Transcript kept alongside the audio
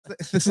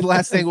this is the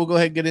last thing we'll go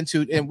ahead and get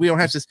into, and we don't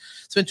have to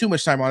spend too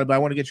much time on it, but I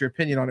want to get your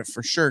opinion on it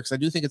for sure, because I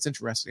do think it's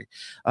interesting.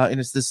 And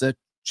it's this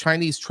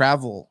Chinese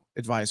travel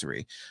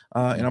advisory.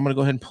 And I'm going to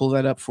go ahead and pull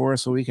that up for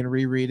us so we can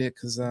reread it,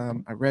 because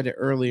I read it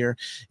earlier.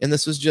 And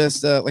this was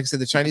just, like I said,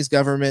 the Chinese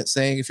government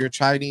saying if you're a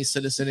Chinese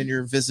citizen and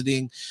you're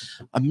visiting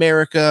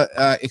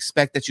America,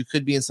 expect that you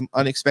could be in some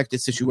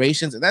unexpected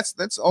situations. And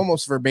that's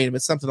almost verbatim.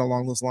 It's something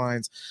along those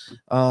lines.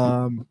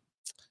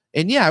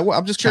 And yeah,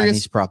 I'm just curious.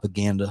 Chinese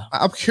propaganda.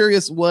 I'm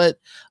curious what,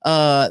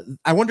 I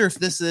wonder if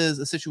this is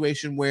a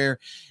situation where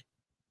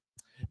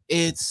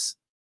it's,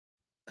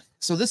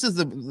 so this is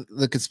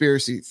the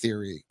conspiracy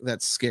theory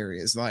that's scary.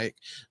 Is like,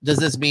 does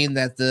this mean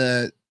that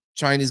the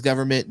Chinese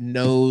government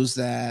knows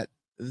that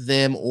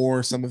them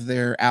or some of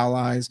their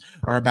allies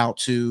are about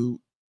to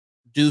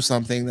do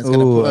something that's going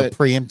to put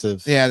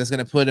preemptive? Yeah, that's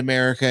going to put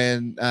America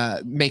and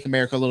make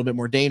America a little bit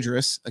more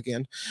dangerous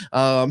again.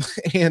 Or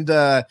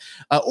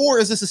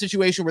is this a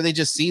situation where they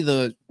just see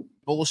the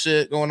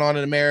bullshit going on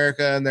in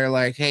America and they're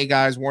like, hey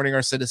guys, warning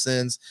our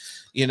citizens,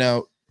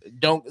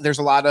 there's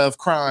a lot of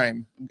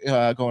crime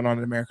going on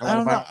in America. I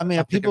don't know. I mean,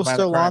 are people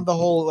still on the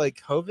whole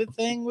like COVID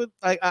thing with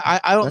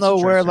I don't know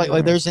where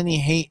like there's any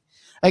hate.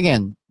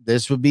 Again,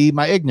 this would be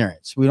my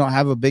ignorance. We don't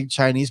have a big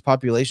Chinese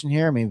population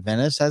here. I mean,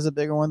 Venice has a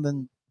bigger one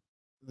than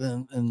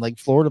in like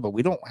Florida, but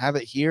we don't have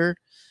it here.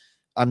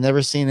 I've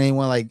never seen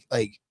anyone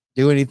like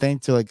do anything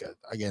to like,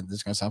 again, this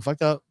is gonna sound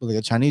fucked up, but like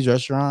a Chinese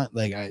restaurant,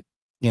 like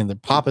they're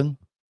popping.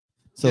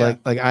 So yeah.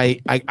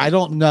 I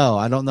don't know.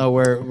 I don't know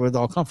where they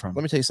all come from.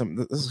 Let me tell you something.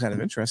 This is kind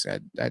of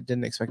interesting. I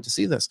didn't expect to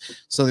see this.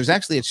 So there's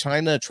actually a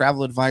China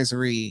travel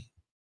advisory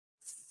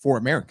for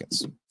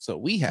Americans. So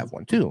we have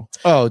one too.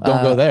 Oh,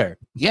 don't go there.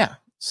 Yeah.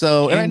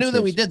 So, and I knew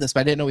that we did this, but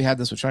I didn't know we had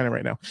this with China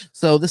right now.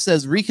 So this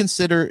says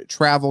reconsider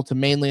travel to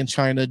mainland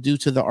China due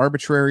to the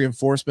arbitrary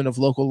enforcement of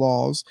local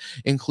laws,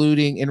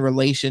 including in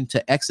relation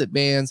to exit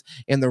bans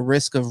and the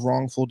risk of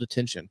wrongful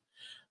detention.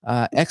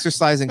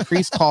 Exercise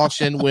increased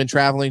caution when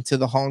traveling to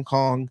the Hong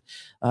Kong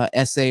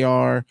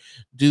SAR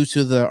due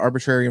to the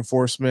arbitrary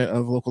enforcement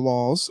of local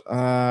laws.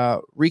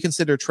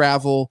 Reconsider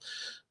travel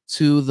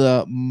to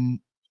the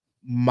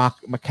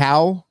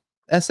Macau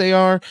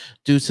SAR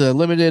due to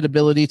limited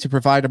ability to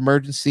provide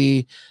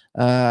emergency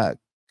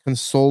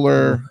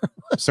consular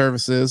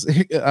services.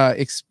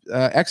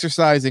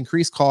 Exercise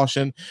increased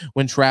caution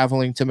when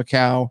traveling to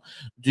Macau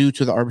due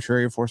to the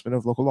arbitrary enforcement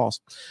of local laws.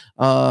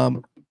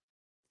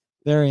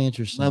 Very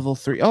interesting. Level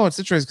 3. Oh, it's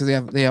interesting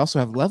because they also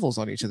have levels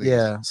on each of these.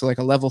 Yeah. So like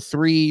a level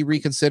 3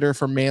 reconsider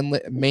for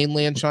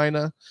mainland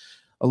China,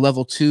 a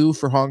level 2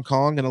 for Hong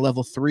Kong, and a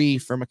level 3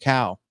 for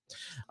Macau.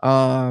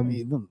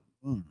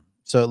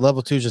 So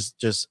level 2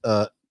 just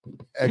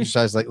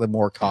exercise like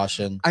more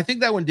caution. I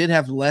think that one did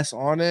have less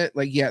on it.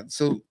 Like, yeah.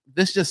 So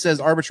this just says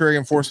arbitrary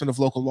enforcement of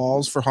local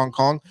laws for Hong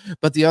Kong,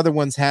 but the other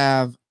ones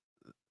have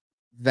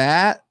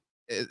that.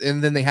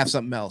 And then they have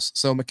something else.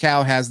 So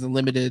Macau has the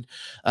limited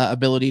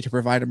ability to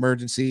provide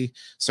emergency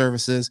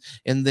services.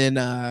 And then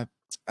the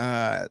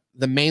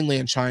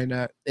mainland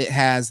China, it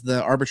has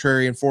the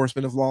arbitrary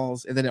enforcement of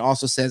laws. And then it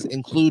also says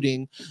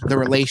including the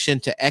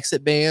relation to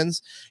exit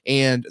bans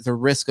and the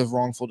risk of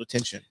wrongful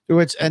detention.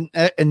 Which an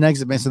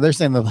exit ban. So they're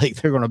saying that like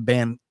they're going to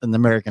ban an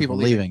American from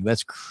leaving.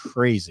 That's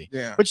crazy.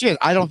 Yeah. But yeah,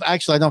 I don't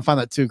find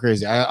that too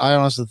crazy. I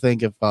honestly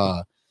think if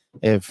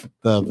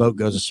the vote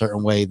goes a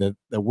certain way that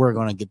we're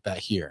going to get that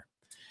here.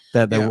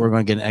 That we're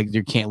going to get an exit.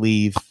 You can't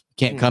leave,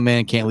 can't come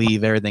in, can't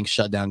leave. Everything's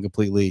shut down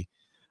completely.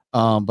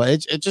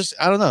 But it just,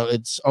 I don't know.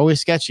 It's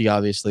always sketchy,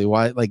 obviously.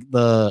 Why?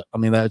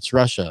 That's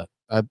Russia.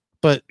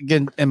 But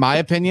again, in my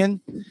opinion,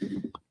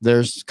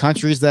 there's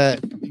countries that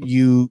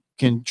you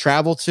can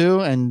travel to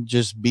and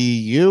just be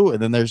you.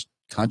 And then there's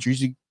countries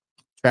you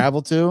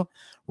travel to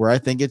where I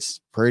think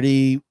it's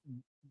pretty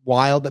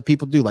wild that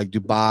people do, like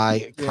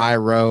Dubai,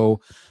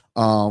 Cairo.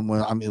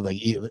 Obviously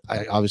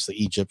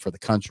Egypt for the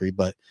country,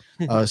 but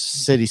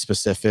city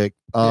specific.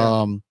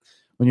 When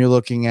you're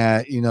looking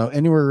at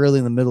anywhere really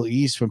in the Middle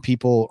East, when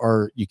people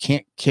you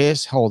can't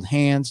kiss, hold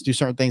hands, do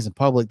certain things in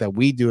public that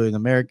we do in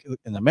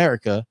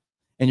America,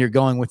 and you're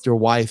going with your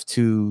wife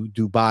to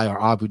Dubai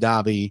or Abu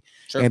Dhabi,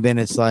 and then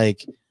it's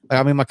like,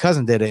 my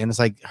cousin did it, and it's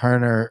like her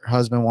and her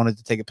husband wanted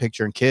to take a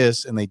picture and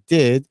kiss, and they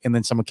did, and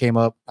then someone came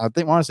up. I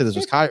think honestly this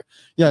was Cairo.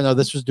 Yeah, no,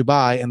 this was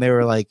Dubai, and they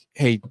were like,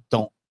 "Hey,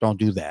 don't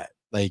do that.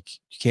 Like,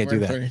 you can't do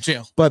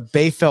that." But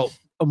they felt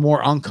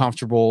more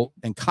uncomfortable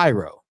in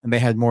Cairo, and they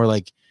had more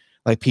like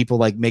people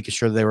like making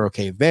sure they were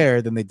okay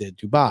there than they did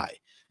Dubai.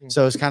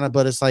 So it's kind of,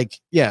 but it's like,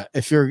 yeah,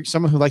 if you're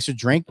someone who likes to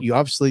drink, you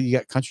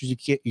got countries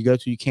you go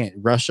to, you can't.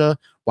 Russia,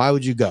 why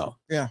would you go?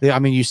 Yeah. I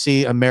mean, you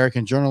see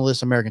American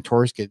journalists, American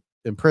tourists get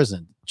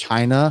imprisoned.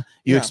 China,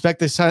 you expect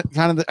this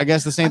kind of, I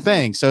guess, the same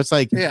thing. So it's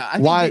like,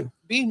 why?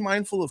 Being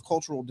mindful of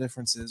cultural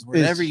differences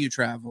wherever you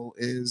travel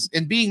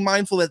and being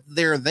mindful that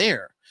they're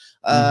there.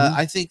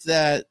 I think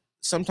that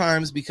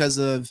sometimes because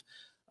of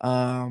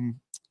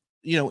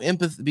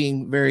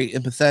being very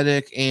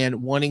empathetic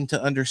and wanting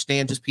to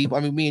understand just people. I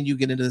mean, me and you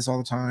get into this all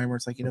the time where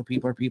it's like,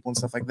 people are people and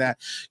stuff like that.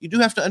 You do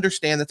have to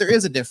understand that there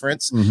is a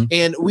difference,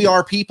 and we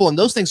are people, and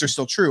those things are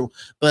still true,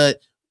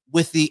 but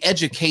with the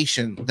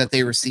education that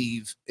they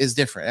receive is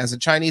different as a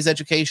Chinese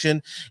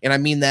education. And I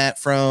mean that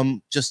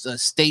from just a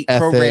state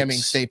ethics, programming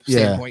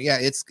standpoint. Yeah,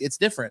 it's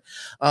different.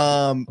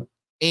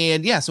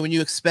 And yeah, so when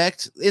you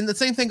expect, and the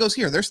same thing goes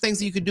here, there's things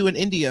that you could do in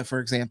India, for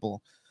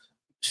example.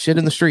 Shit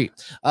in the street.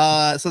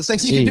 So the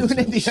things you can do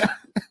in India.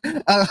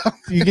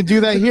 You can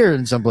do that here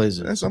in some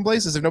places. There's some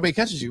places if nobody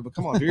catches you, but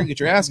come on, you're gonna get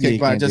your ass kicked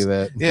by just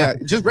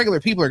just regular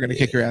people are gonna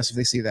kick your ass if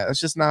they see that. It's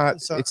just not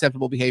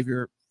acceptable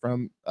behavior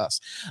from us.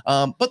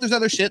 But there's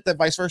other shit that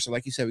vice versa.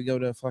 Like you said, we go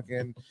to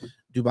fucking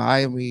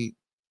Dubai and we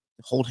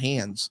hold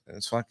hands, and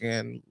it's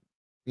fucking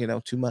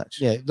too much.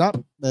 Yeah,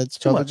 that's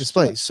public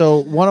display.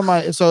 So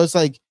it's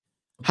like,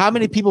 how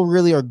many people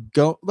really are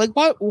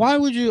why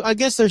would you? I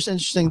guess there's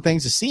interesting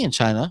things to see in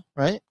China,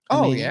 right?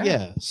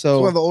 Yeah. So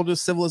it's one of the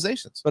oldest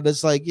civilizations. But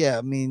it's like,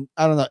 I mean,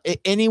 I don't know.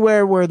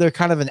 Anywhere where they're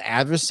kind of an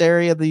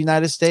adversary of the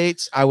United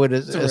States, I would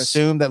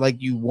assume that like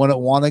you wouldn't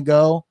want to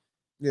go.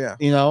 Yeah.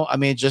 I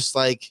mean, just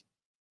like,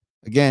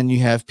 again, you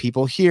have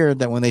people here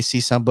that when they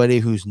see somebody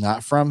who's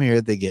not from here,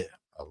 they get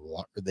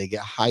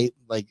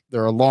like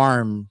their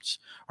alarms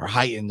are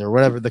heightened or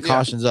whatever the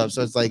caution's up.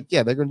 So it's like,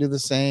 they're gonna do the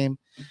same.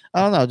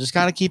 I don't know, just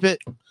kind of keep it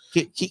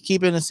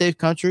in safe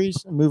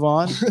countries and move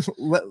on.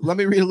 Let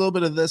me read a little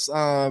bit of this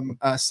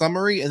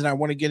summary, and then I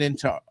want to get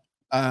into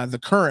the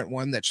current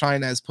one that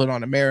China has put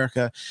on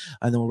America,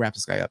 and then we'll wrap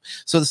this guy up.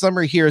 So the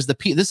summary here is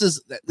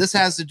this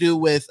has to do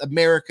with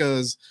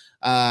America's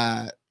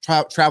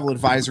travel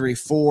advisory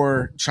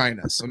for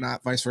China, so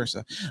not vice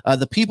versa.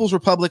 The People's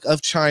Republic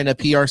of China,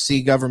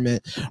 PRC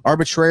government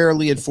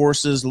arbitrarily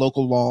enforces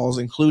local laws,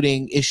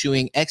 including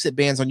issuing exit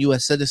bans on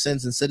U.S.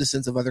 citizens and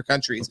citizens of other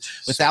countries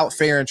without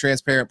fair and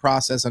transparent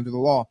process under the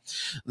law.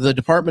 The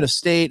Department of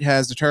State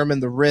has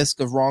determined the risk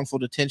of wrongful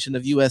detention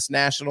of U.S.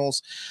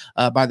 nationals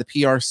by the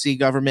PRC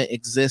government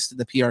exists in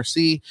the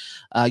PRC.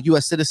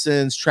 U.S.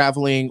 citizens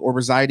traveling or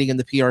residing in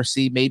the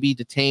PRC may be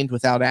detained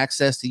without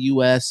access to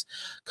U.S.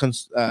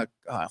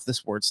 If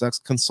this word sucks,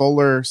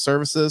 consular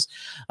services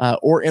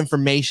or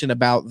information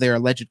about their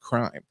alleged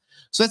crime.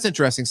 So that's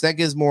interesting. So that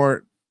gives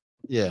more.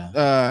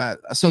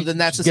 So then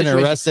that's the getting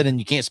arrested, and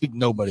you can't speak to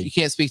nobody. You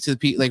can't speak to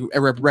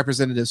the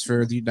representatives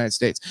for the United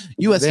States.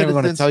 U.S. They're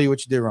going to tell you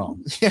what you did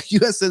wrong.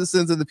 U.S.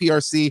 citizens in the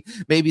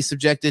PRC may be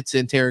subjected to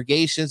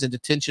interrogations and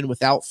detention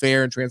without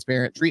fair and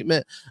transparent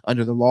treatment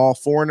under the law.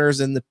 Foreigners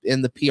in the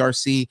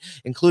PRC,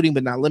 including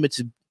but not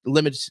limited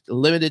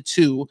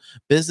to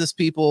business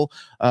people,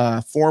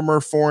 former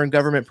foreign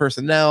government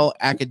personnel,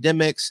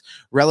 academics,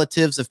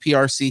 relatives of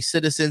PRC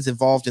citizens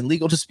involved in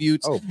legal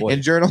disputes,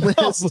 and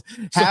journalists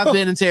have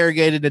been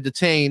interrogated and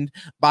detained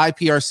by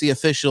PRC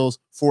officials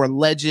for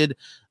alleged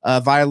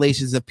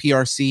violations of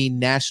PRC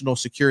national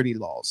security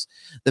laws.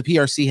 The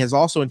PRC has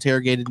also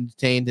interrogated and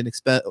detained and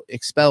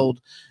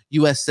expelled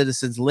U.S.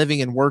 citizens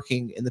living and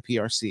working in the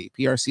PRC.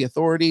 PRC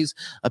authorities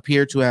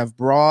appear to have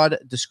broad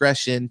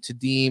discretion to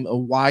deem a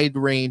wide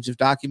range of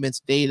documents,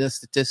 data,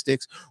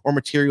 statistics, or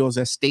materials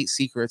as state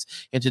secrets,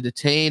 and to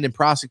detain and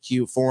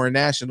prosecute foreign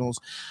nationals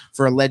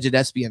for alleged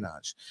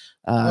espionage.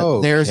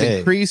 There's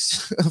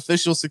increased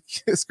official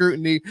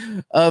scrutiny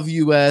of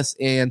U.S.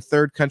 and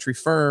third country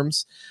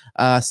firms,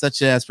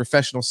 such as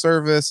professional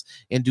service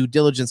and due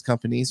diligence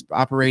companies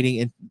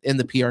operating in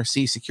the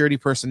PRC. Security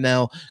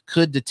personnel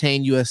could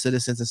detain U.S.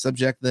 citizens and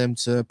subject them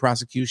to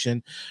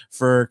prosecution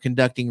for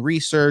conducting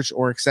research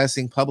or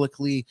accessing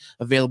publicly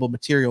available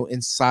material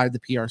inside the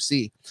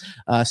PRC.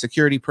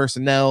 Security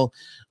personnel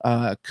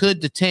could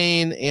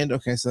detain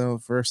U.S.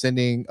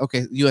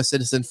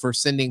 citizen for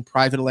sending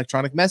private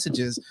electronic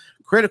messages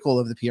critical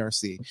of the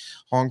PRC,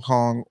 Hong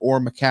Kong, or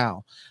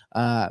Macau.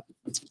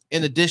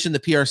 In addition, the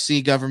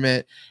PRC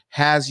government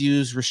has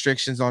used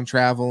restrictions on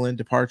travel and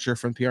departure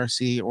from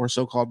PRC or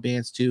so-called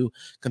bans to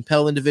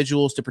compel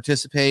individuals to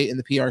participate in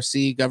the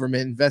PRC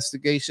government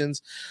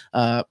investigations,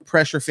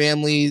 pressure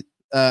family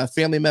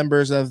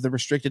members of the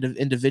restricted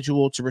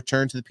individual to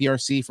return to the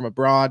PRC from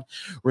abroad,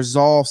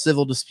 resolve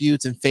civil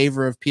disputes in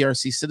favor of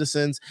PRC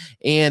citizens,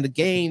 and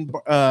gain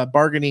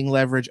bargaining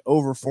leverage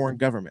over foreign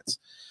governments.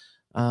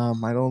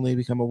 Might only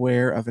become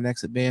aware of an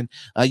exit ban.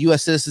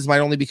 U.S. citizens might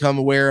only become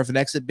aware of an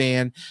exit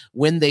ban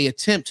when they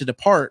attempt to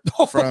depart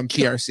from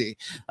PRC.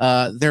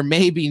 There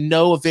may be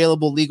no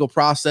available legal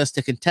process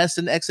to contest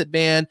an exit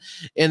ban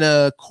in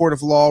a court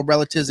of law.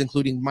 Relatives,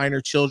 including minor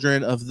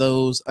children of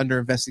those under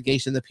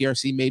investigation, the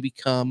PRC may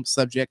become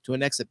subject to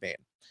an exit ban.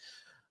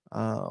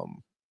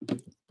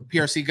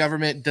 PRC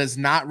government does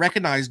not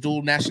recognize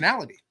dual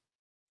nationality.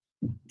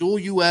 Dual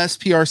U.S.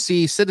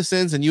 PRC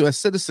citizens and U.S.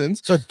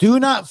 citizens. So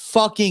do not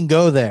fucking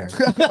go there.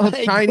 Of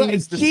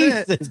Chinese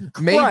descent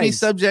may be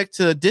subject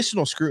to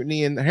additional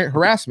scrutiny and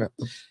harassment.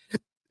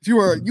 If you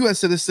are a U.S.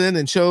 citizen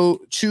and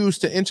choose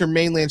to enter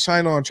mainland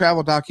China on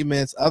travel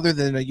documents other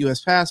than a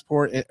U.S.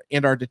 passport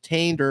and are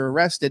detained or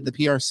arrested, the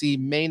PRC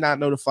may not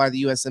notify the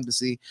U.S.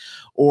 Embassy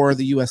or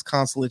the U.S.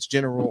 Consulates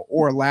General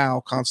or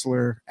allow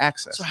consular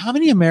access. So how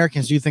many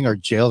Americans do you think are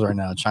jailed right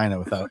now in China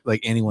without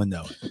like anyone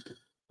knowing?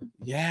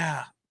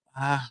 Yeah.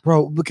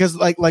 Bro, because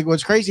like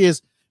what's crazy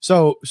is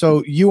so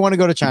you want to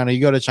go to China,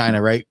 you go to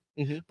China, right?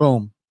 Mm-hmm.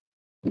 Boom.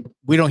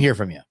 We don't hear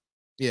from you.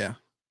 Yeah.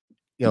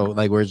 Yo,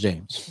 like where's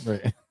James?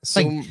 Right.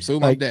 So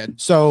I'm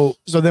dead. So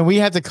then we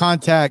had to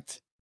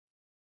contact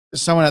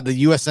someone at the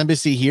U.S.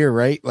 Embassy here,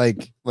 right?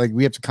 Like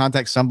we have to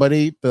contact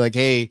somebody, but like,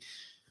 hey,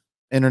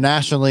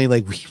 internationally,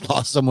 like we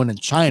lost someone in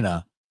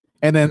China,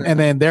 and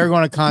then they're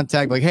going to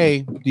contact like,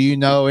 hey, do you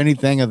know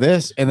anything of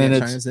this? And then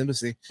it's China's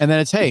embassy, and then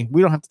it's, hey,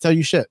 we don't have to tell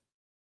you shit.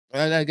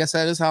 And I guess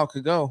that is how it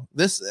could go.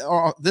 This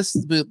will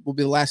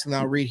be the last thing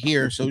I'll read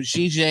here. So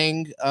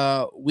Xinjiang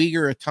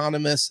Uyghur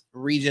Autonomous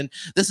Region.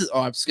 This is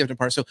I'm skipping a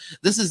part. So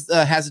this is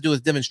has to do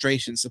with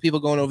demonstrations. So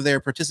people going over there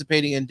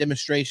participating in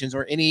demonstrations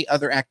or any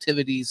other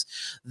activities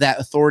that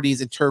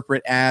authorities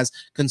interpret as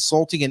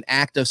consulting an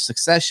act of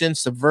secession,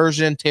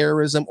 subversion,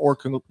 terrorism, or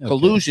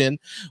collusion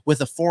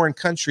with a foreign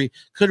country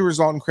could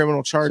result in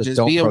criminal charges.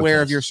 So be protest.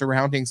 aware of your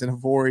surroundings and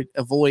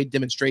avoid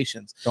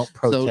demonstrations. Don't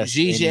protest. So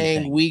Xinjiang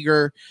anything.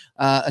 Uyghur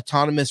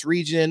Autonomous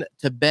Region,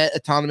 Tibet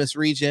Autonomous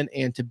Region,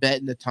 and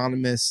Tibetan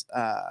Autonomous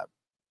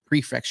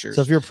Prefectures.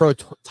 So if you're pro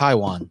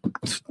Taiwan,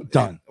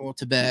 done. Well,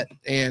 Tibet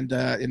and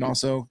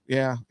also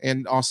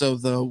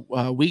the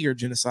Uyghur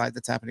genocide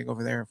that's happening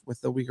over there with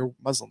the Uyghur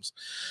Muslims.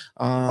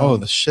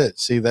 The shit.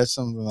 See, that's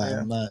something that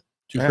I'm not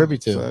too privy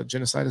to.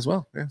 Genocide as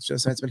well. Yeah,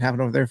 genocide's been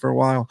happening over there for a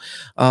while.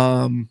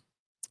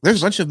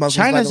 There's a bunch of Muslims.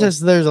 China says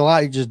there's a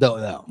lot you just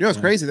don't know. You know, it's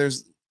crazy.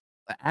 There's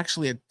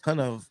actually a ton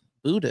of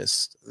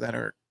Buddhists that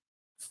are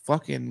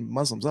fucking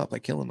Muslims up,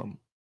 like killing them.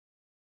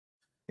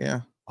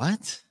 Yeah.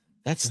 What?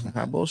 That's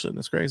not bullshit.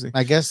 That's crazy.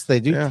 I guess they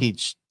do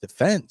teach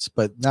defense,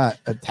 but not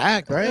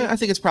attack, right? I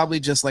think it's probably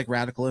just like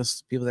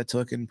radicalists, people that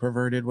took and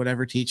perverted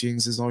whatever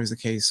teachings is always the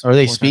case. Are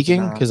they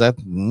speaking? Because